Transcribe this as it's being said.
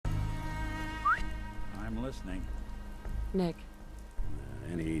I'm listening. Nick.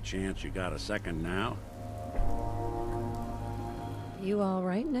 Any chance you got a second now? You all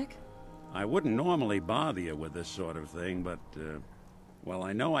right, Nick? I wouldn't normally bother you with this sort of thing, but, well,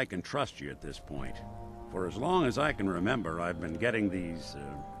 I know I can trust you at this point. For as long as I can remember, I've been getting these,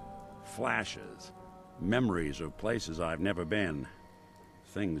 flashes. Memories of places I've never been.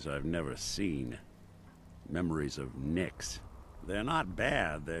 Things I've never seen. Memories of Nicks. They're not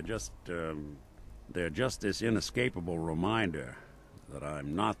bad, they're just this inescapable reminder that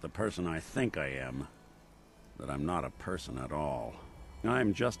I'm not the person I think I am. That I'm not a person at all.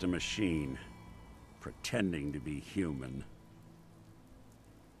 I'm just a machine, pretending to be human.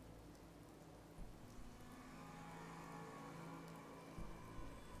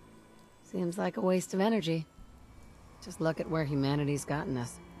 Seems like a waste of energy. Just look at where humanity's gotten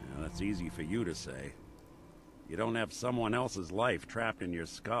us. Yeah, that's easy for you to say. You don't have someone else's life trapped in your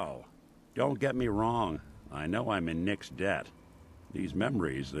skull. Don't get me wrong, I know I'm in Nick's debt. These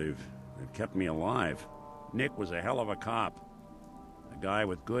memories, they've kept me alive. Nick was a hell of a cop. A guy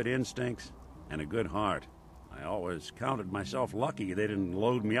with good instincts and a good heart. I always counted myself lucky they didn't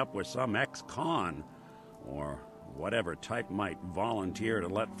load me up with some ex-con, or whatever type might volunteer to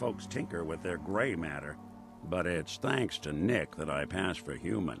let folks tinker with their gray matter. But it's thanks to Nick that I pass for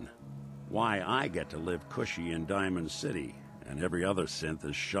human. Why I get to live cushy in Diamond City, and every other synth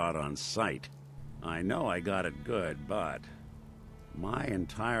is shot on sight. I know I got it good, but my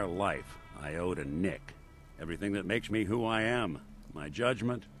entire life I owe to Nick. Everything that makes me who I am. My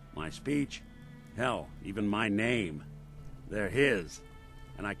judgment, my speech, hell, even my name. They're his.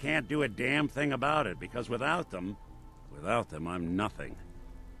 And I can't do a damn thing about it, because without them, I'm nothing.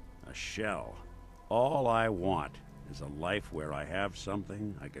 A shell. All I want is a life where I have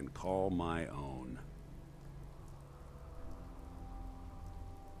something I can call my own.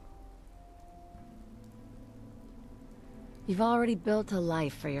 You've already built a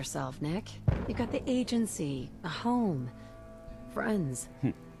life for yourself, Nick. You got the agency, a home, friends.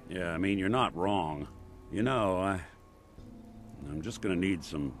 Yeah, I mean, you're not wrong. You know, I'm just gonna need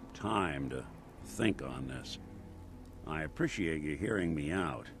some time to think on this. I appreciate you hearing me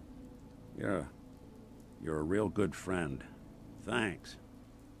out. You're a real good friend. Thanks.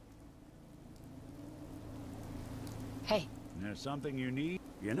 Hey. There's something you need?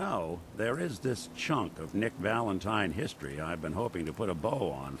 You know, there is this chunk of Nick Valentine history I've been hoping to put a bow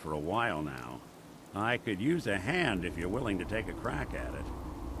on for a while now. I could use a hand if you're willing to take a crack at it.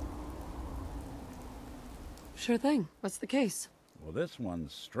 Sure thing. What's the case? Well, this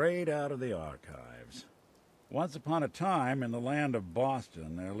one's straight out of the archives. Once upon a time, in the land of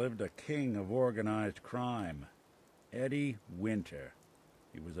Boston, there lived a king of organized crime. Eddie Winter.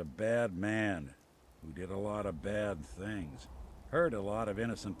 He was a bad man who did a lot of bad things. Hurt a lot of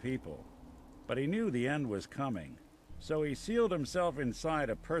innocent people. But he knew the end was coming. So he sealed himself inside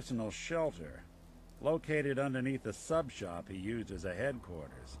a personal shelter, located underneath the sub-shop he used as a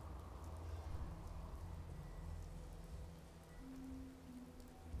headquarters.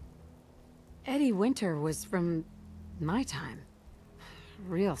 Eddie Winter was from my time.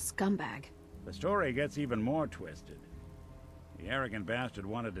 Real scumbag. The story gets even more twisted. The arrogant bastard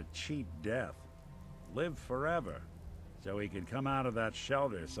wanted to cheat death. Live forever. So he could come out of that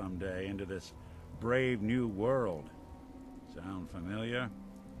shelter someday into this brave new world. Sound familiar?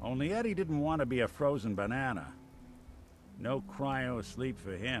 Only Eddie didn't want to be a frozen banana. No cryo sleep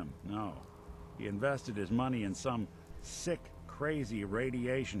for him, no. He invested his money in some sick, crazy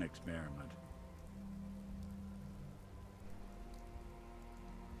radiation experiment.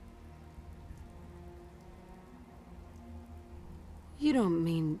 You don't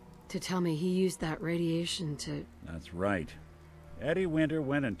mean to tell me he used that radiation to... That's right. Eddie Winter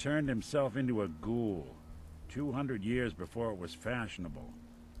went and turned himself into a ghoul. 200 years before it was fashionable.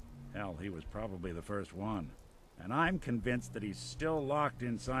 Hell, he was probably the first one. And I'm convinced that he's still locked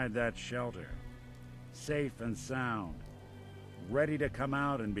inside that shelter. Safe and sound. Ready to come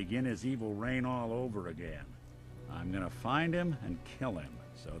out and begin his evil reign all over again. I'm gonna find him and kill him,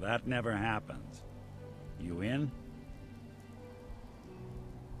 so that never happens. You in?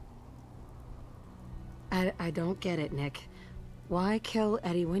 I don't get it, Nick. Why kill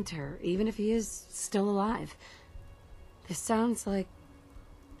Eddie Winter, even if he is still alive? This sounds like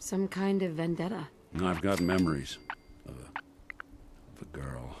some kind of vendetta. I've got memories of a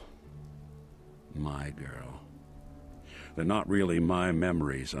girl. My girl. They're not really my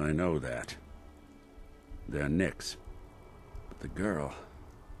memories, I know that. They're Nick's. But the girl,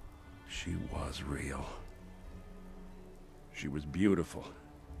 she was real. She was beautiful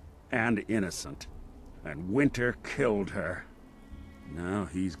and innocent. And Winter killed her. Now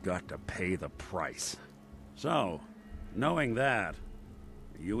he's got to pay the price. So, knowing that,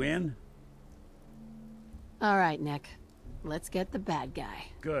 are you in? All right, Nick. Let's get the bad guy.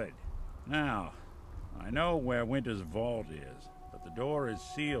 Good. Now, I know where Winter's vault is, but the door is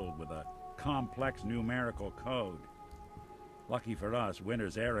sealed with a complex numerical code. Lucky for us,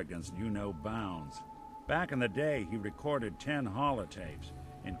 Winter's arrogance knew no bounds. Back in the day, he recorded 10 holotapes,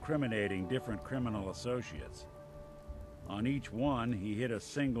 incriminating different criminal associates. On each one, he hit a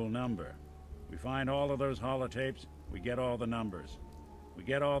single number. We find all of those holotapes, we get all the numbers. We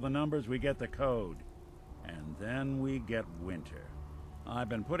get all the numbers, we get the code. And then we get Winter. I've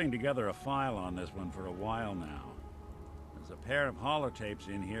been putting together a file on this one for a while now. There's a pair of holotapes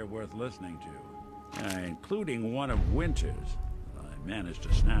in here worth listening to, including one of Winter's that I managed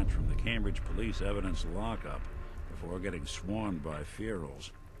to snatch from the Cambridge Police evidence lockup before getting swarmed by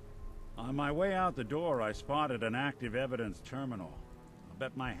ferals. On my way out the door, I spotted an active evidence terminal. I'll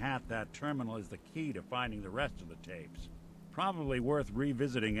bet my hat that terminal is the key to finding the rest of the tapes. Probably worth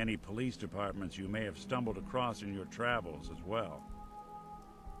revisiting any police departments you may have stumbled across in your travels as well.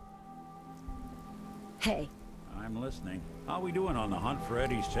 Hey. I'm listening. How we doing on the hunt for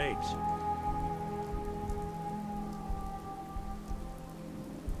Eddie's tapes?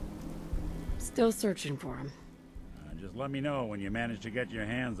 Still searching for him. Just let me know when you manage to get your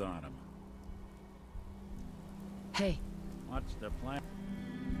hands on him. Hey. What's the plan?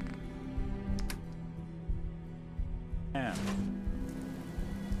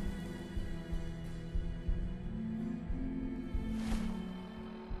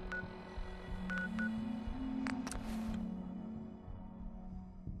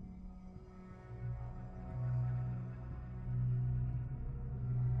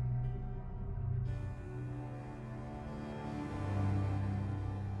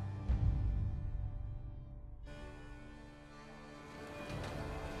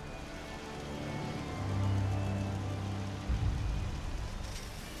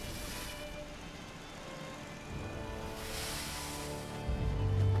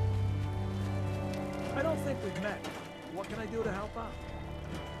 I don't think we've met. What can I do to help out?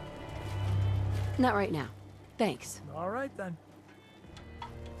 Not right now. Thanks. All right, then. I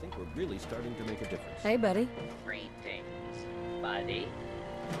think we're really starting to make a difference. Hey, buddy. Greetings, buddy.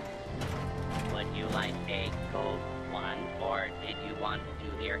 Would you like a cold one, or did you want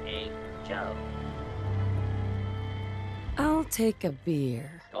to hear a joke? I'll take a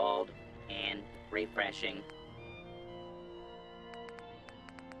beer. Cold and refreshing.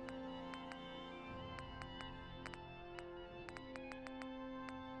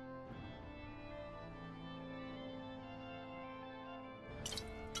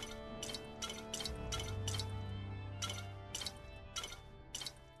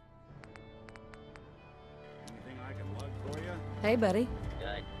 Anything I can lug for you? Hey, buddy.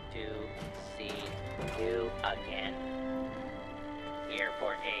 Good to see you again. Here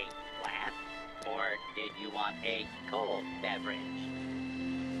for a laugh, or did you want a cold beverage?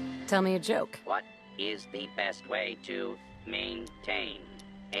 Tell me a joke. What is the best way to maintain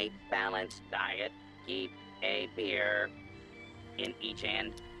a balanced diet? Keep a beer in each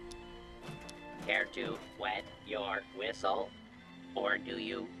hand. Care to wet your whistle? Or do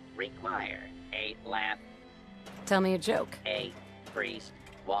you require a laugh? Tell me a joke. A priest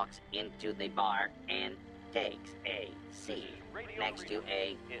walks into the bar and takes a seat next to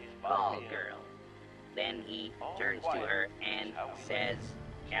a ball girl. Then he turns to her and says,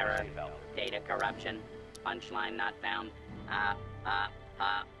 "Error, data corruption, punchline not found.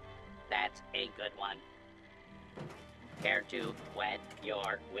 That's a good one. Care to wet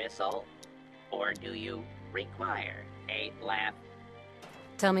your whistle? Or do you require a laugh?"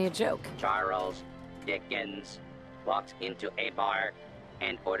 Tell me a joke. Charles Dickens walks into a bar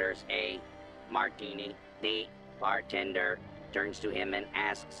and orders a martini. The bartender turns to him and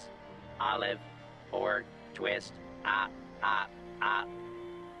asks, "Olive or twist?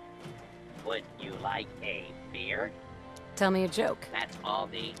 Would you like a beer?" Tell me a joke. That's all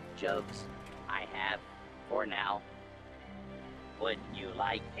the jokes I have for now. Would you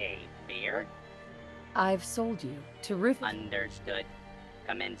like a beer? I've sold you to Rufus. Understood.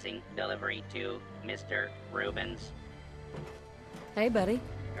 Commencing delivery to Mr. Rubens. Hey, buddy.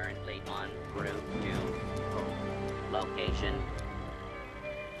 Currently en route to location.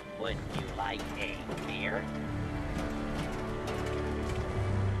 Would you like a beer?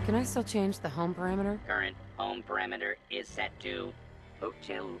 Can I still change the home parameter? Current home parameter is set to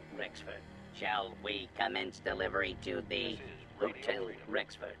Hotel Rexford. Shall we commence delivery to the Hotel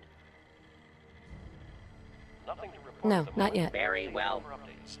Rexford? No, not yet. Very well.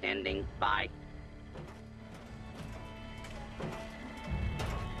 Standing by.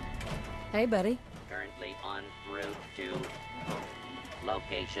 Hey, buddy. Currently en route to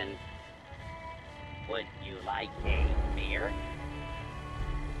location. Would you like a beer?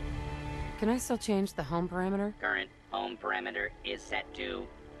 Can I still change the home parameter? Current home parameter is set to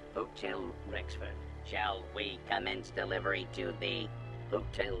Hotel Rexford. Shall we commence delivery to the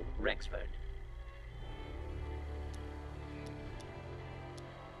Hotel Rexford?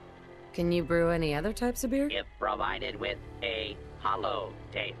 Can you brew any other types of beer? If provided with a hollow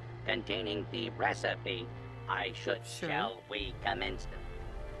tape containing the recipe, Sure. Shall we commence?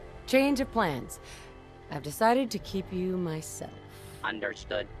 Change of plans. I've decided to keep you myself.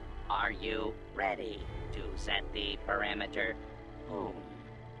 Understood. Are you ready to set the parameter home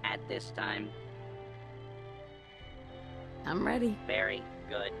at this time? I'm ready. Very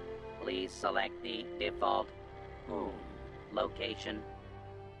good. Please select the default home location.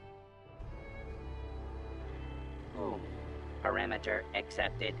 Home. Parameter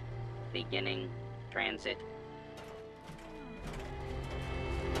accepted. Beginning transit.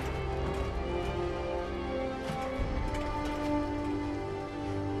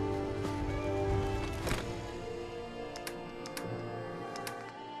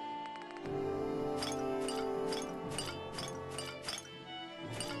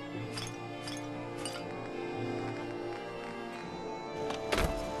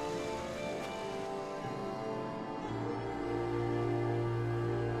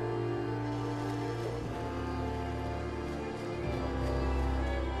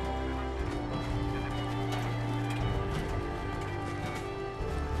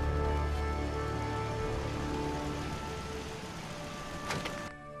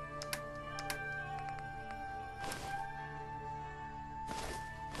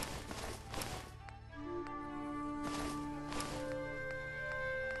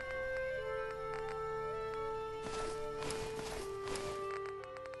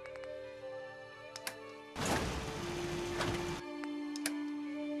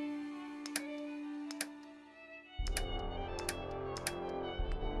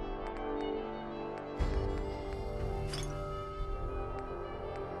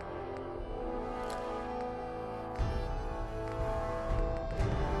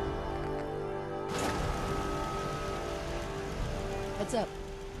 What's up?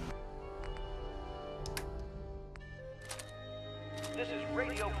 This is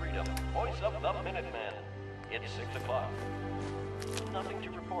Radio Freedom, voice of the Minutemen. It's 6 o'clock. Nothing to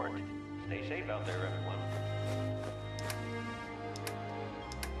report. Stay safe out there, everyone.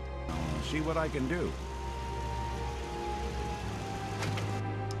 I'll see what I can do.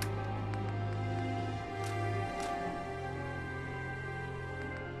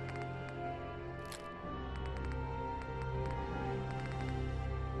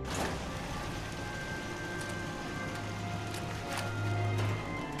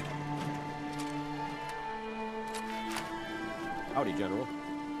 Howdy, General.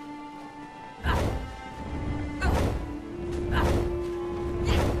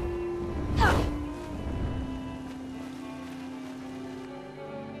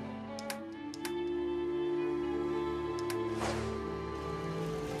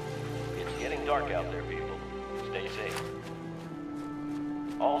 It's getting dark out there, people. Stay safe.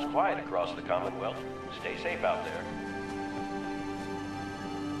 All's quiet across the Commonwealth. Stay safe out there.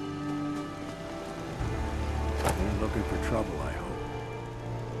 They're looking for trouble, I hope.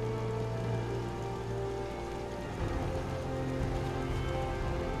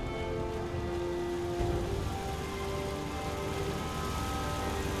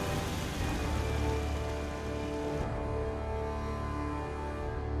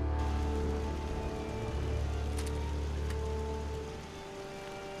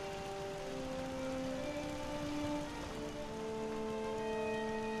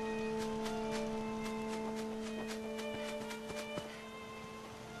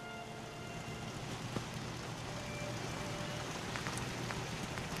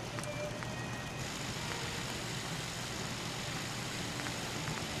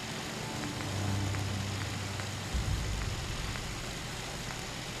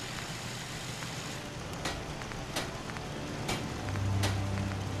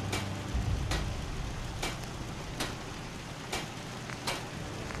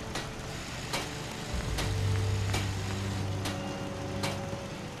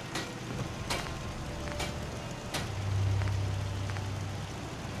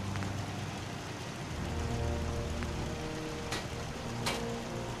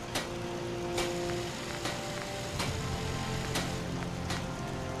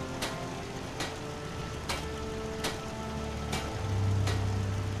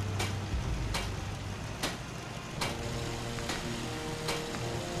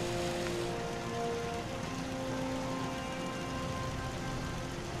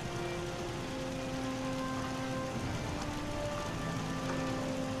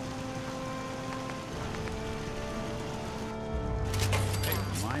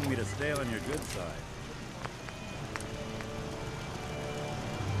 telling me to stay on your good side.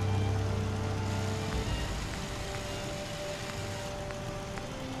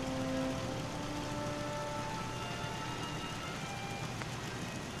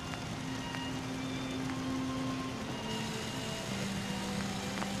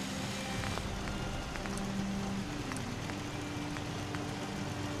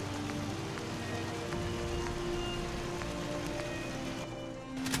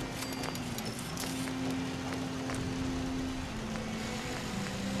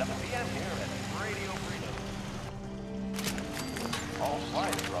 PM here at Radio Freedom. All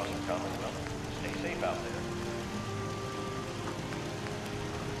flight across the Commonwealth. Stay safe out there.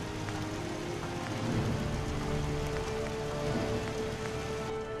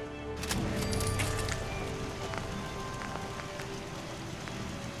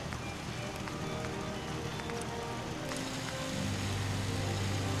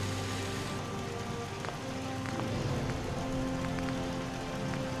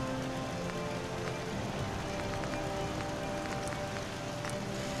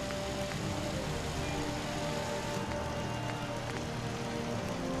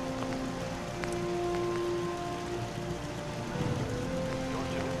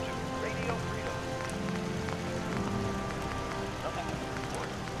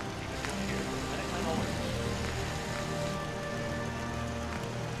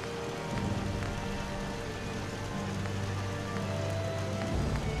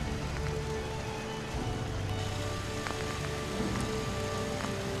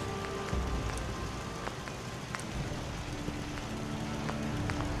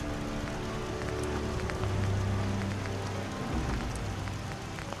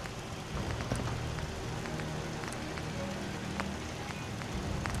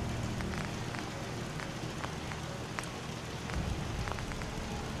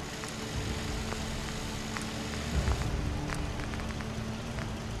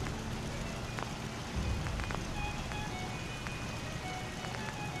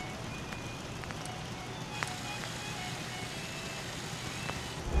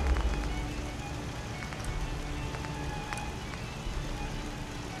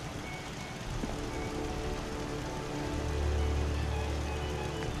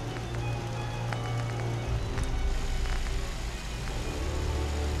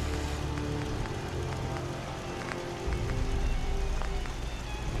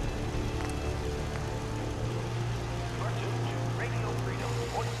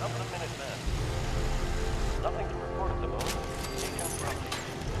 Nothing to report at the moment. Stay tuned for updates.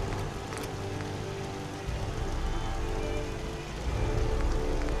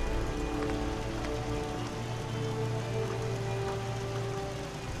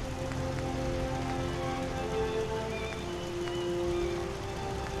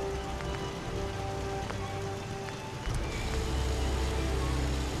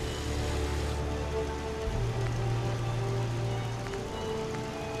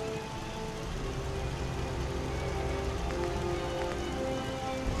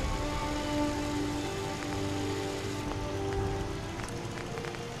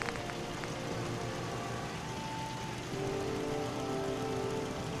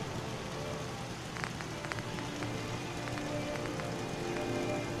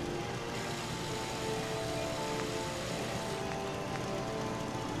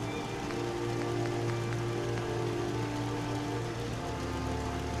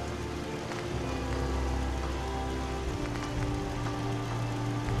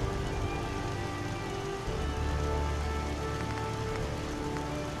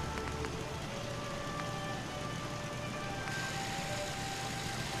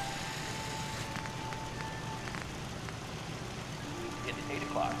 It's 8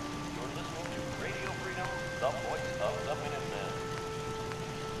 o'clock. You're listening to Radio Freedom, the voice of the Minutemen.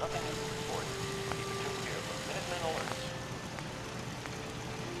 Nothing is reported. Keep it tuned here for Minutemen alerts.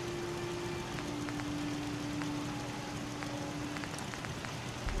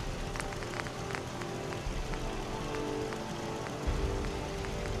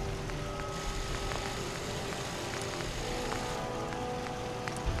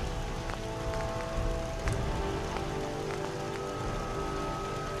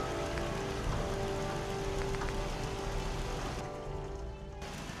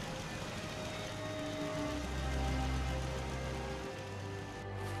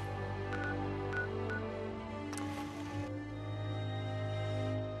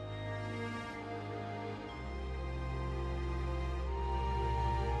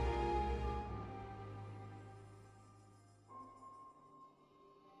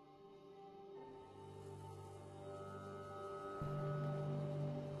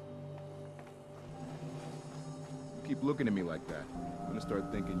 keep looking at me like that, I'm gonna start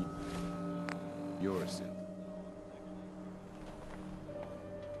thinking you're a simp.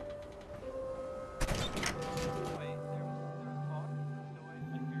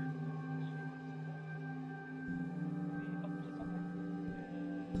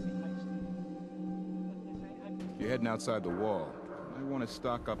 You're heading outside the wall. I want to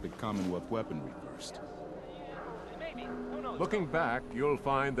stock up at Commonwealth weaponry first. Looking back, you'll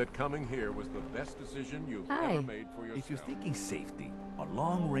find that coming here was the best decision you've Hi. ever made for yourself. If you're thinking safety, a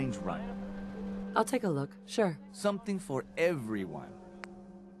long-range rifle. I'll take a look, sure. Something for everyone.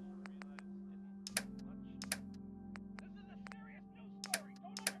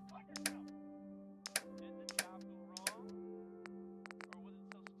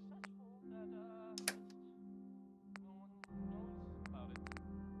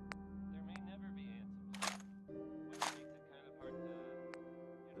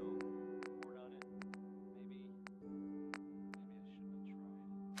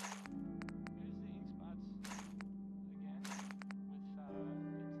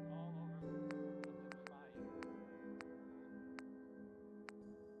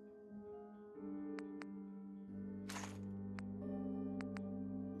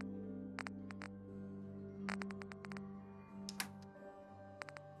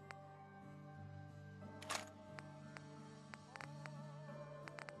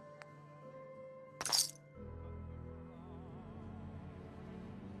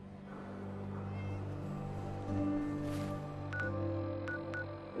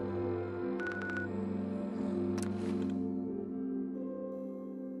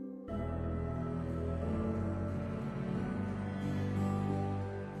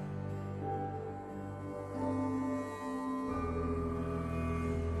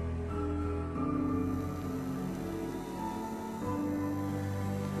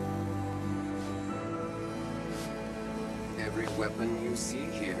 Every weapon you see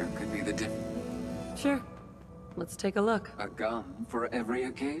here could be the Sure. Let's take a look. a gun for every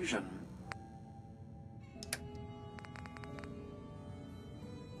occasion.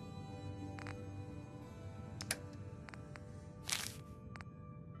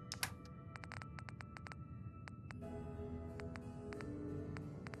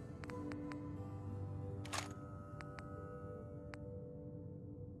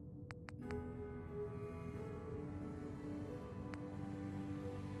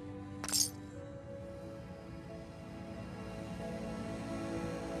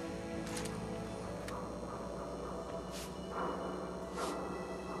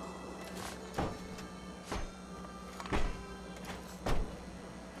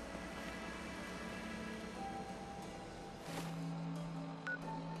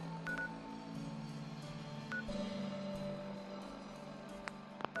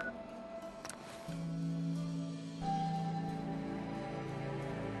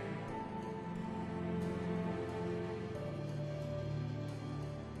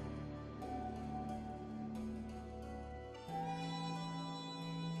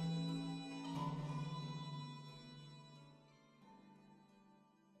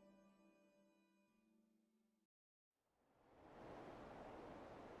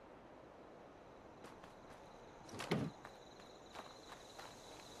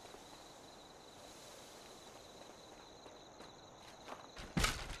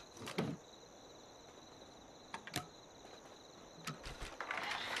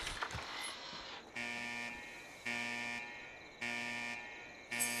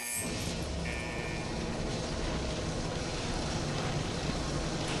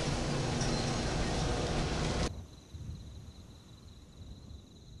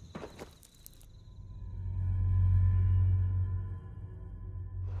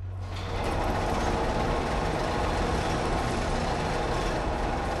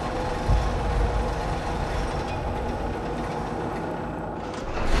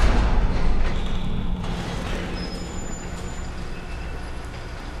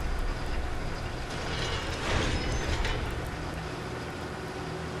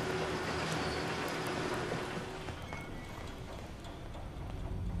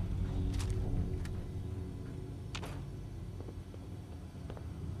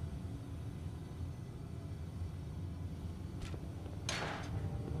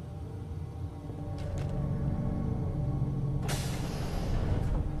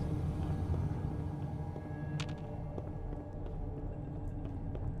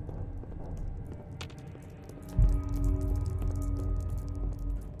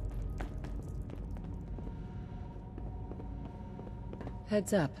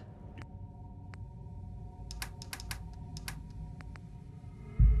 Heads up.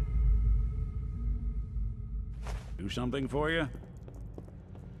 Do something for you?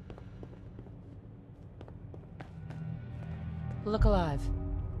 Look alive.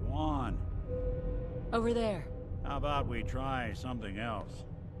 Go on. Over there. How about we try something else?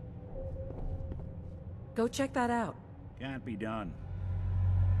 Go check that out. Can't be done.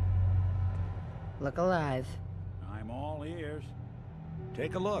 Look alive. I'm all ears.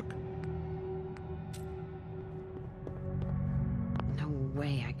 Take a look. No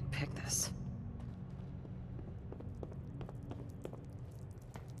way I could pick this.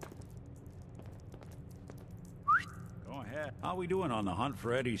 Go ahead. How we doing on the hunt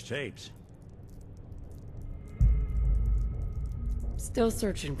for Eddie's tapes? Still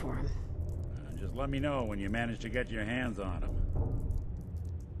searching for him. Just let me know when you manage to get your hands on him.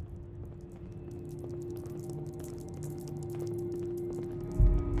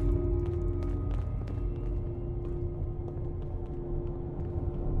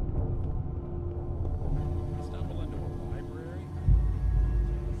 Stumble into a library?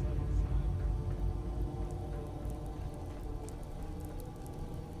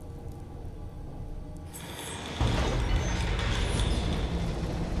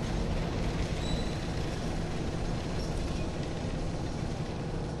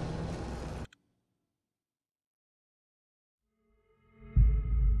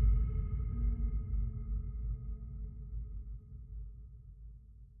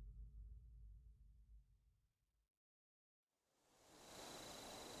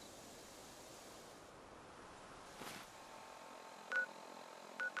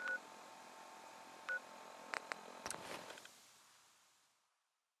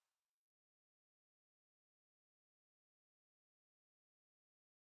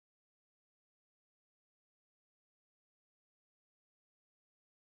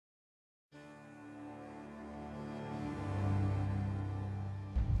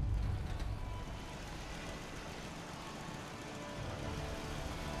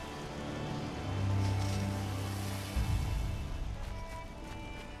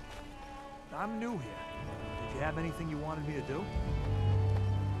 I'm new here. Did you have anything you wanted me to do?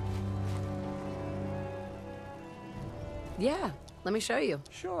 Yeah, let me show you.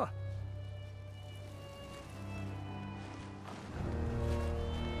 Sure.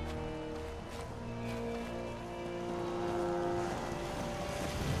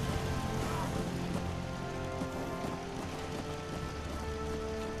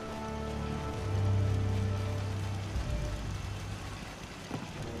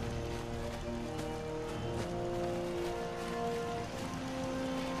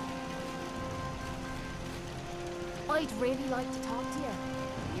 I'd really like to talk to you.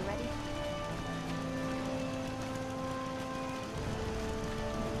 You ready?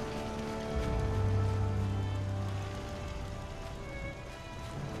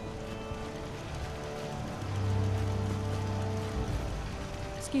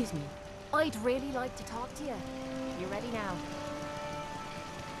 Excuse me. I'd really like to talk to you. You ready now?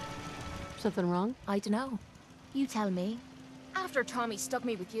 Something wrong? I dunno. You tell me. After Tommy stuck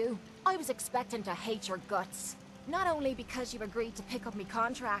me with you, I was expecting to hate your guts. Not only because you agreed to pick up me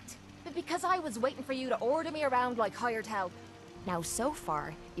contract, but because I was waiting for you to order me around like hired help. Now, so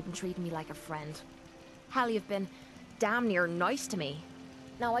far, you've been treating me like a friend. Hell, you've been damn near nice to me.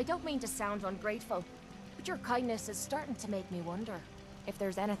 Now, I don't mean to sound ungrateful, but your kindness is starting to make me wonder if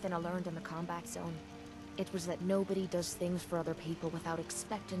there's anything I learned in the combat zone. It was that nobody does things for other people without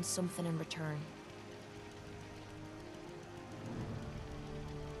expecting something in return.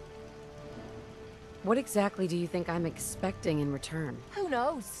 What exactly do you think I'm expecting in return? Who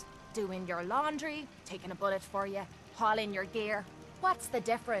knows? Doing your laundry, taking a bullet for you, hauling your gear. What's the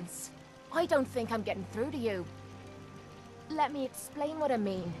difference? I don't think I'm getting through to you. Let me explain what I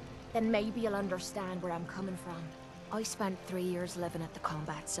mean, then maybe you'll understand where I'm coming from. I spent 3 years living at the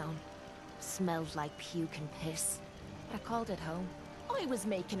combat zone. Smelled like puke and piss, but I called it home. I was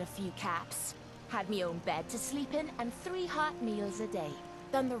making a few caps, had me own bed to sleep in, and 3 hot meals a day.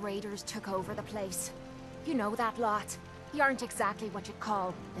 Then the raiders took over the place. You know that lot. You aren't exactly what you'd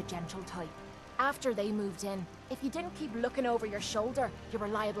call the gentle type. After they moved in, if you didn't keep looking over your shoulder, you were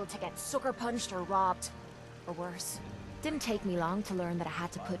liable to get sucker punched or robbed. Or worse. Didn't take me long to learn that I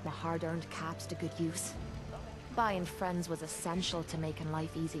had to put my hard-earned caps to good use. Buying friends was essential to making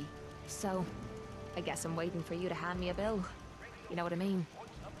life easy. So, I guess I'm waiting for you to hand me a bill. You know what I mean?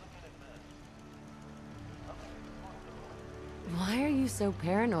 Why are you so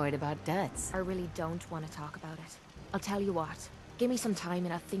paranoid about debts? I really don't want to talk about it. I'll tell you what. Give me some time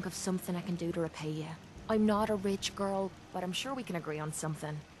and I'll think of something I can do to repay you. I'm not a rich girl, but I'm sure we can agree on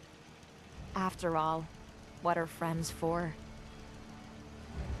something. After all, what are friends for?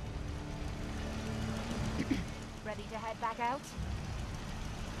 Ready? back out?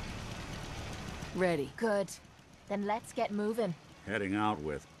 Ready. Good. Then let's get moving. Heading out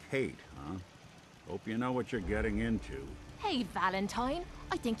with Kate, huh? Hope you know what you're getting into. Hey, Valentine.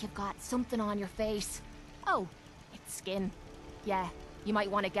 I think you've got something on your face. Oh, it's skin. Yeah, you might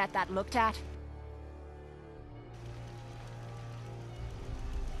want to get that looked at.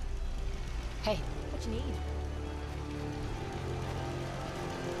 Hey, what you need?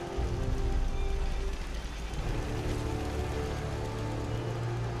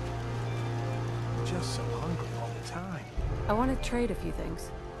 Just so hungry all the time. I want to trade a few things.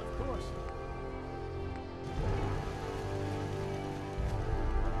 Of course.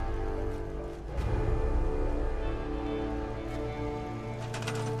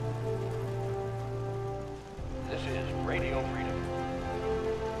 This is Radio Freedom.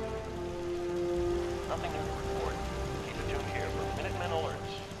 Nothing new to report. Keep it tuned here for Minutemen alerts.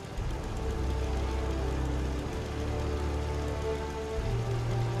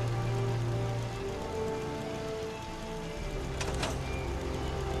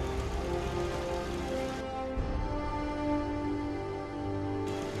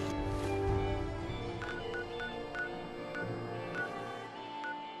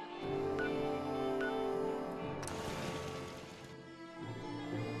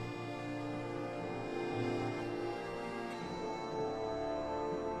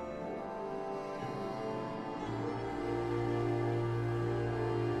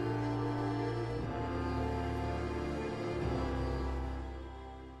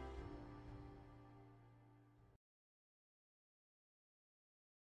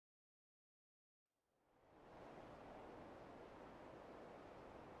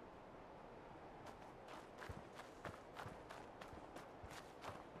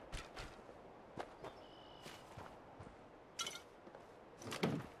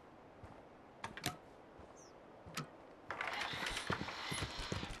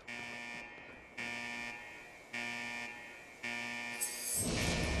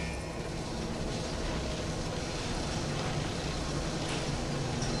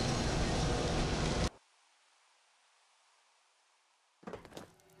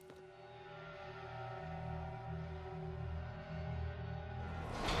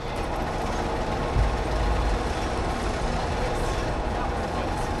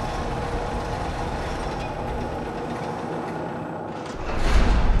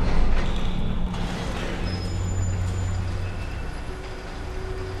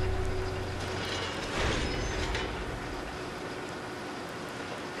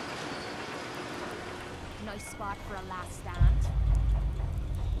 Nice spot for a last stand.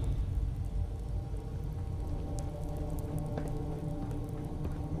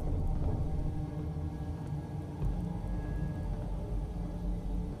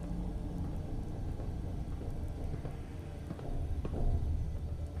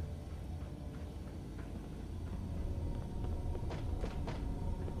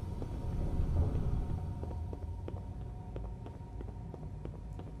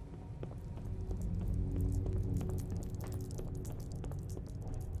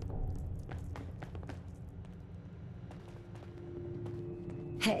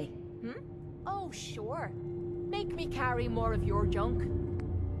 Hey. Hmm? Oh, sure. Make me carry more of your junk.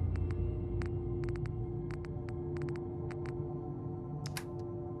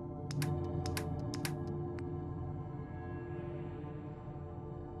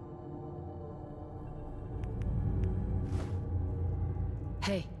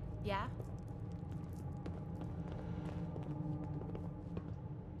 Hey. Yeah?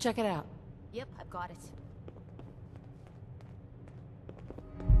 Check it out. Yep, I've got it.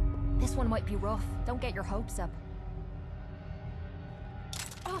 This one might be rough. Don't get your hopes up.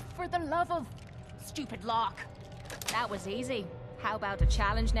 Oh, for the love of... Stupid lock. That was easy. How about a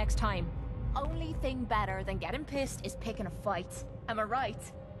challenge next time? Only thing better than getting pissed is picking a fight. Am I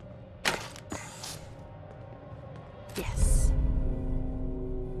right? Yes.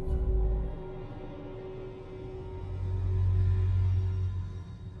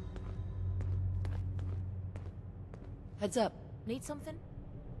 Heads up. Need something?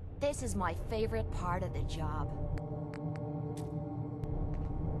 This is my favorite part of the job.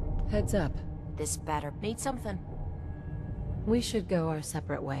 Heads up. This better. Need something? We should go our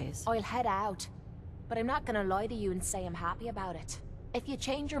separate ways. I'll head out. But I'm not gonna lie to you and say I'm happy about it. If you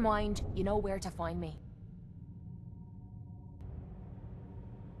change your mind, you know where to find me.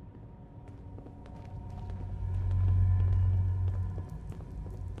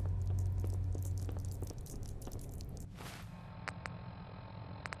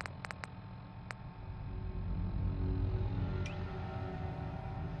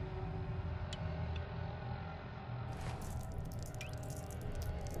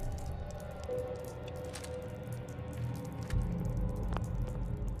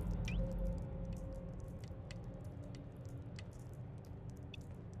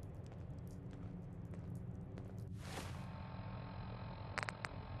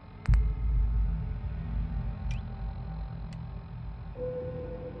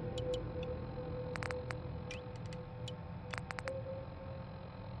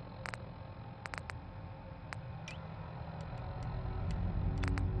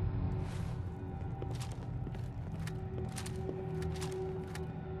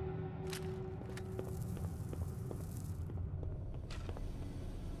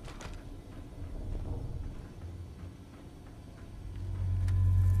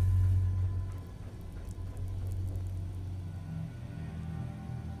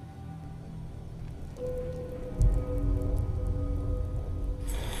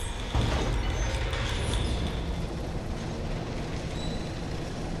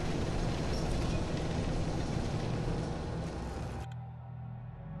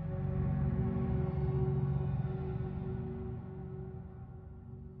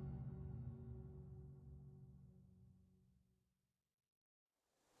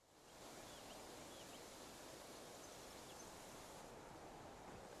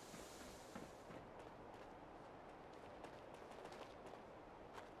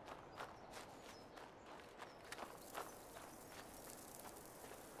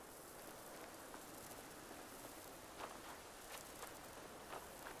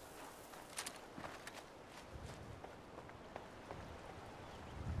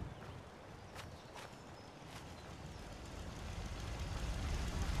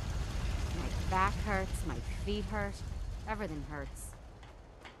 back hurts, my feet hurt. Everything hurts.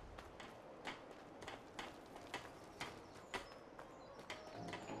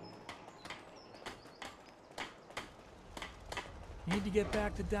 You need to get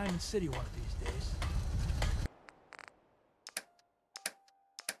back to Diamond City one of these days.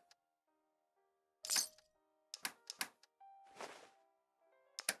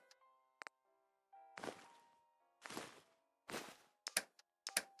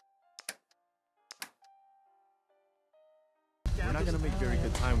 We're not gonna make very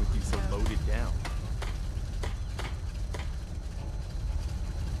good time with you so loaded down.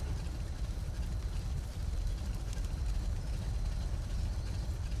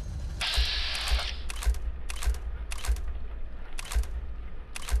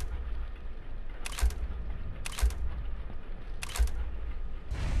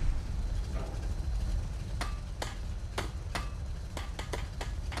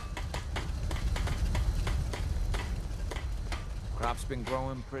 Crop's been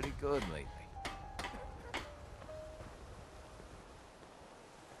growing pretty good lately.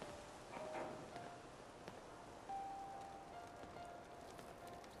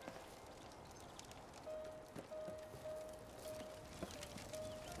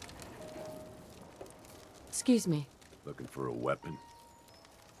 Excuse me. Looking for a weapon?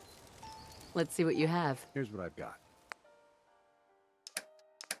 Let's see what you have. Here's what I've got.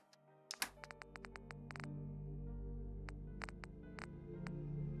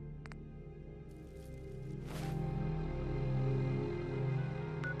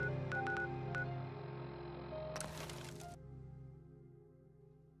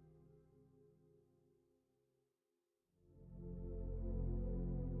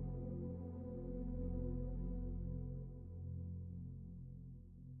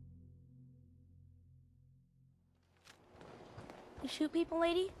 You shoot people,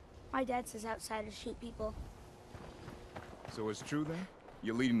 lady? My dad says outsiders shoot people. So it's true then?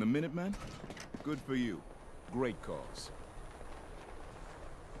 You're leading the Minutemen? Good for you. Great cause.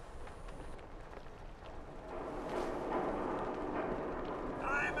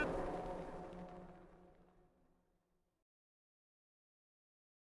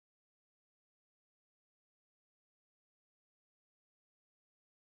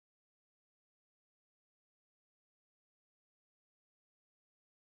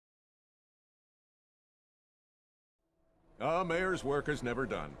 Mayor's work is never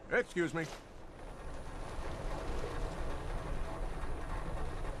done. Excuse me.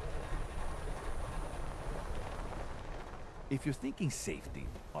 If you're thinking safety,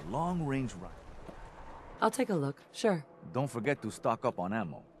 a long-range rifle. I'll take a look, sure. Don't forget to stock up on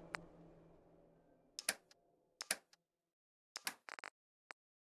ammo.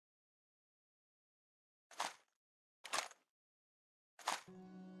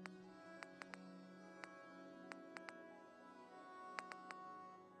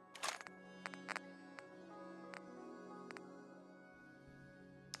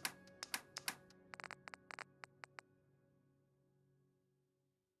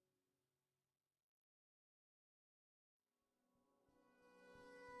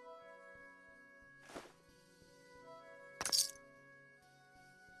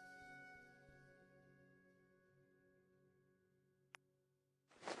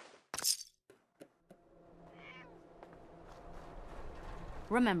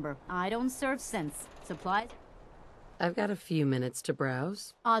 Remember, I don't serve cents. Supplies? I've got a few minutes to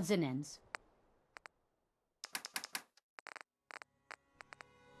browse. Odds and ends.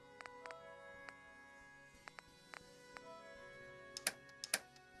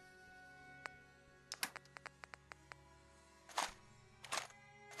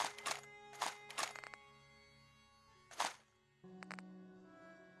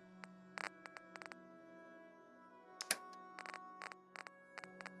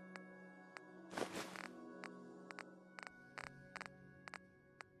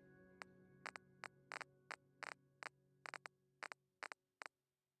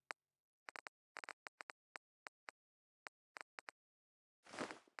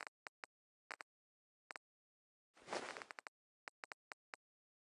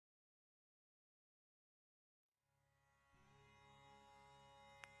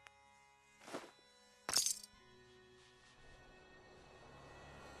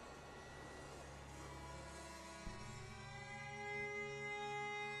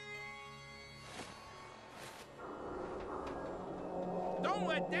 Don't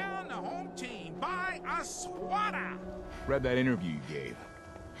let down the home team. Buy a swatter. Read that interview you gave.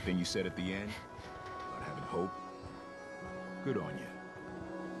 Thing you said at the end? About having hope? Good on you.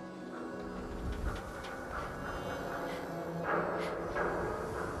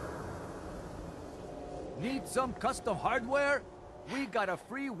 Need some custom hardware? We got a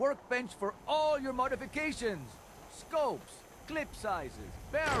free workbench for all your modifications. Scopes, clip sizes,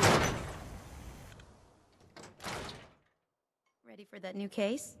 barrels. Ready for that new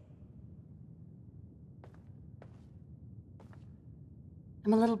case?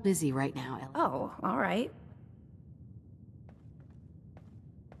 I'm a little busy right now, Ellie. Oh, all right.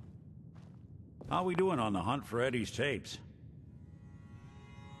 How we doing on the hunt for Eddie's tapes?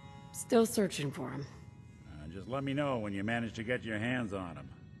 Still searching for him. Just let me know when you manage to get your hands on him.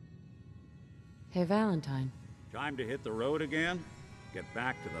 Hey, Valentine. Time to hit the road again? Get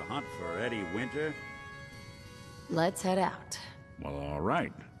back to the hunt for Eddie Winter? Let's head out. Well, all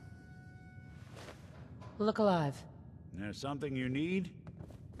right. Look alive. There's something you need?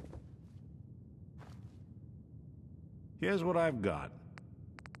 Here's what I've got.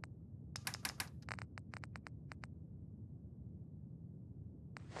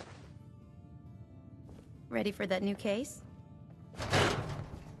 Ready for that new case?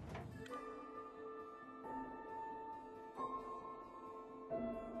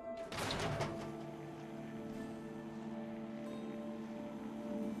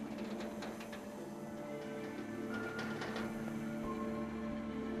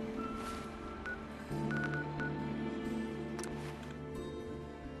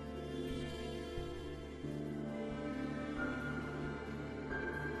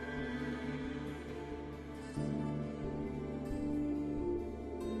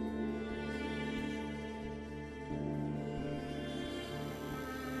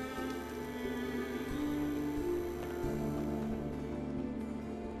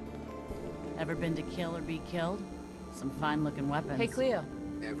 Ever been to kill or be killed? Some fine-looking weapons. Hey, Cleo.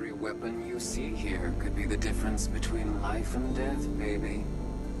 Every weapon you see here could be the difference between life and death, baby.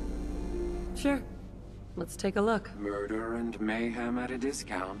 Sure. Let's take a look. Murder and mayhem at a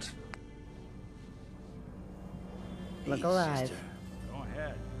discount. Look alive. Sister. Go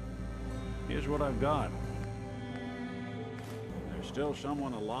ahead. Here's what I've got. There's still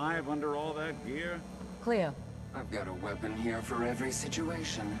someone alive under all that gear? Cleo. I've got a weapon here for every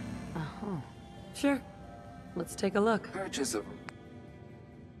situation. Uh-huh. Sure. Let's take a look. Purchase of...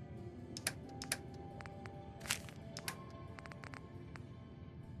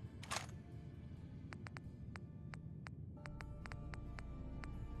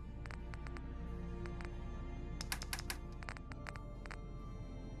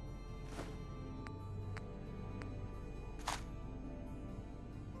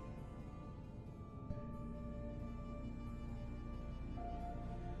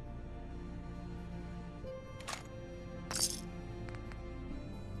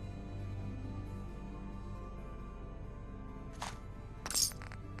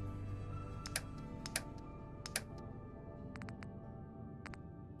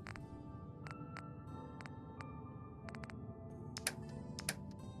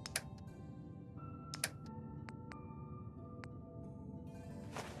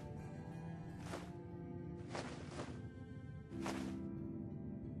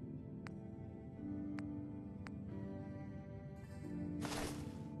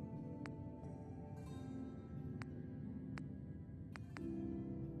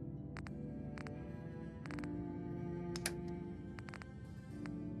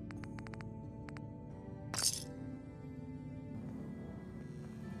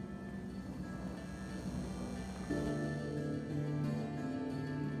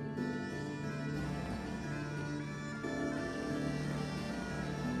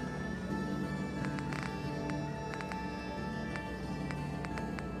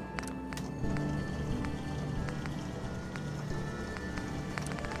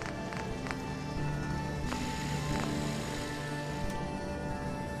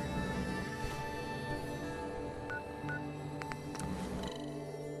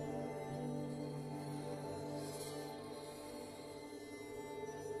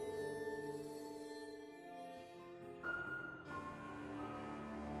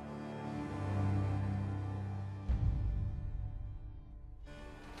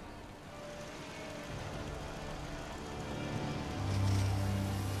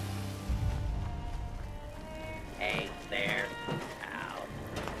 Hey there, pal.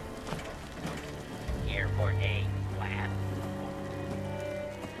 Here for a glass.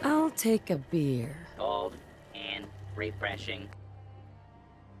 I'll take a beer. Cold and refreshing.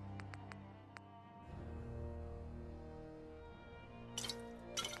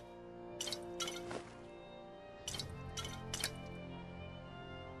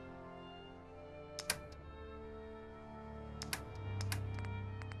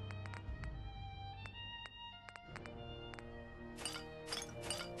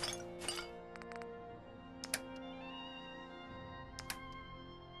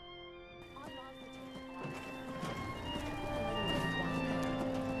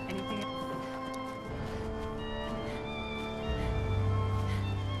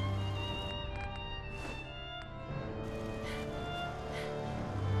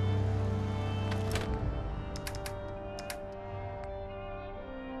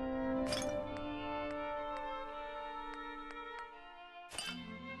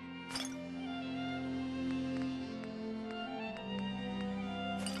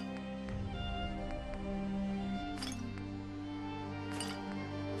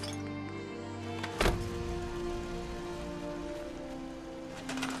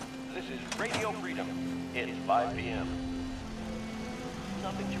 Radio Freedom. It's 5 p.m.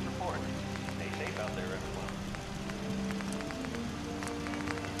 Nothing to report. Stay safe out there, everyone.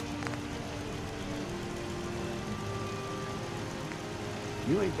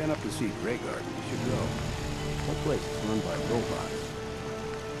 You ain't been up to see Grey Garden. You should go. Whole place is run by robots.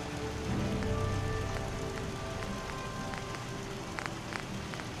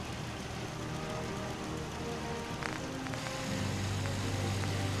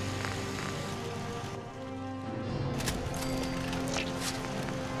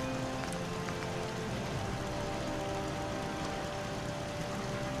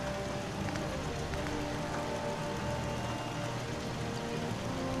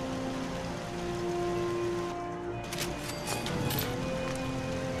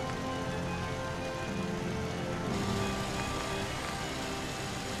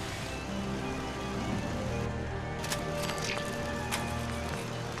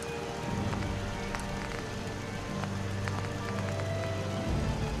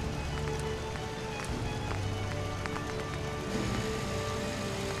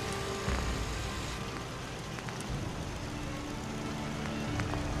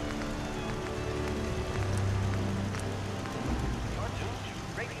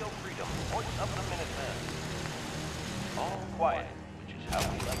 Voice of the Minutemen. All quiet, which is how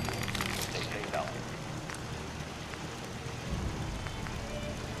we like it. Stay safe out there.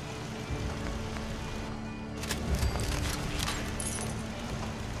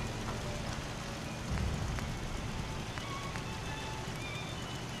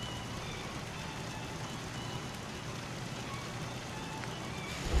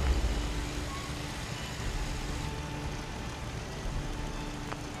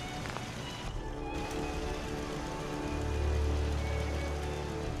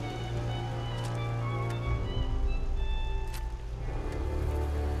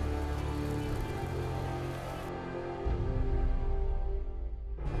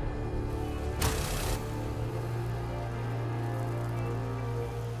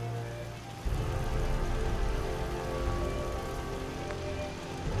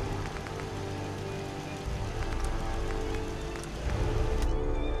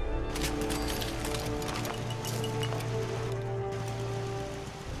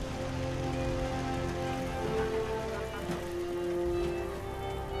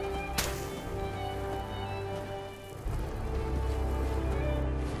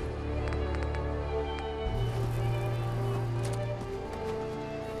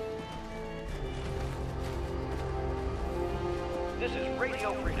 This is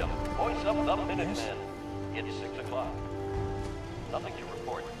Radio Freedom, voice of the Minutemen. It's 6 o'clock. Nothing to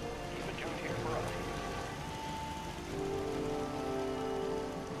report. Keep it tuned here for updates.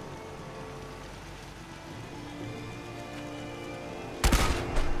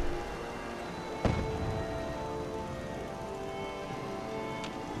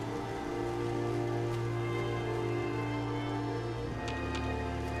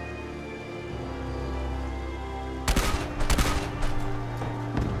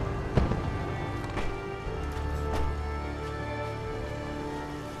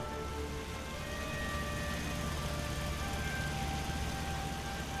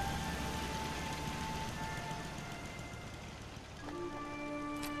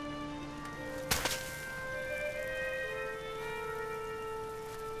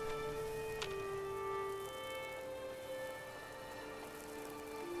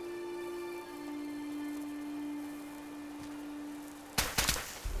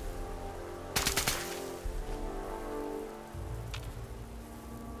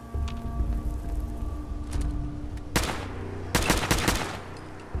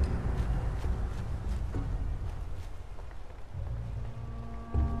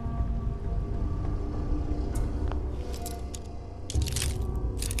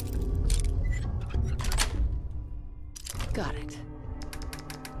 Got it.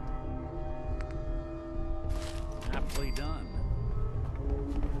 Aptly done.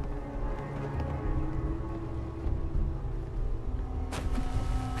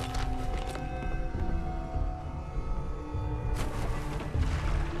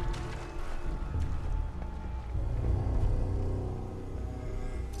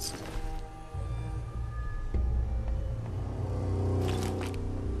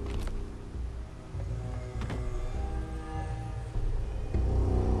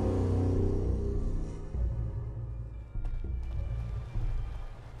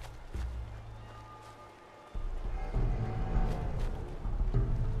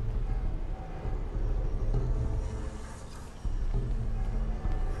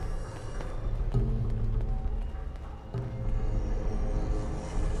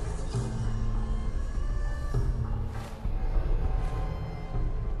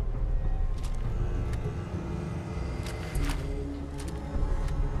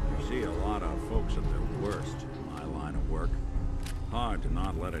 folks at their worst in my line of work. Hard to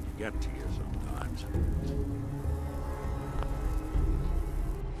not let it get to you sometimes.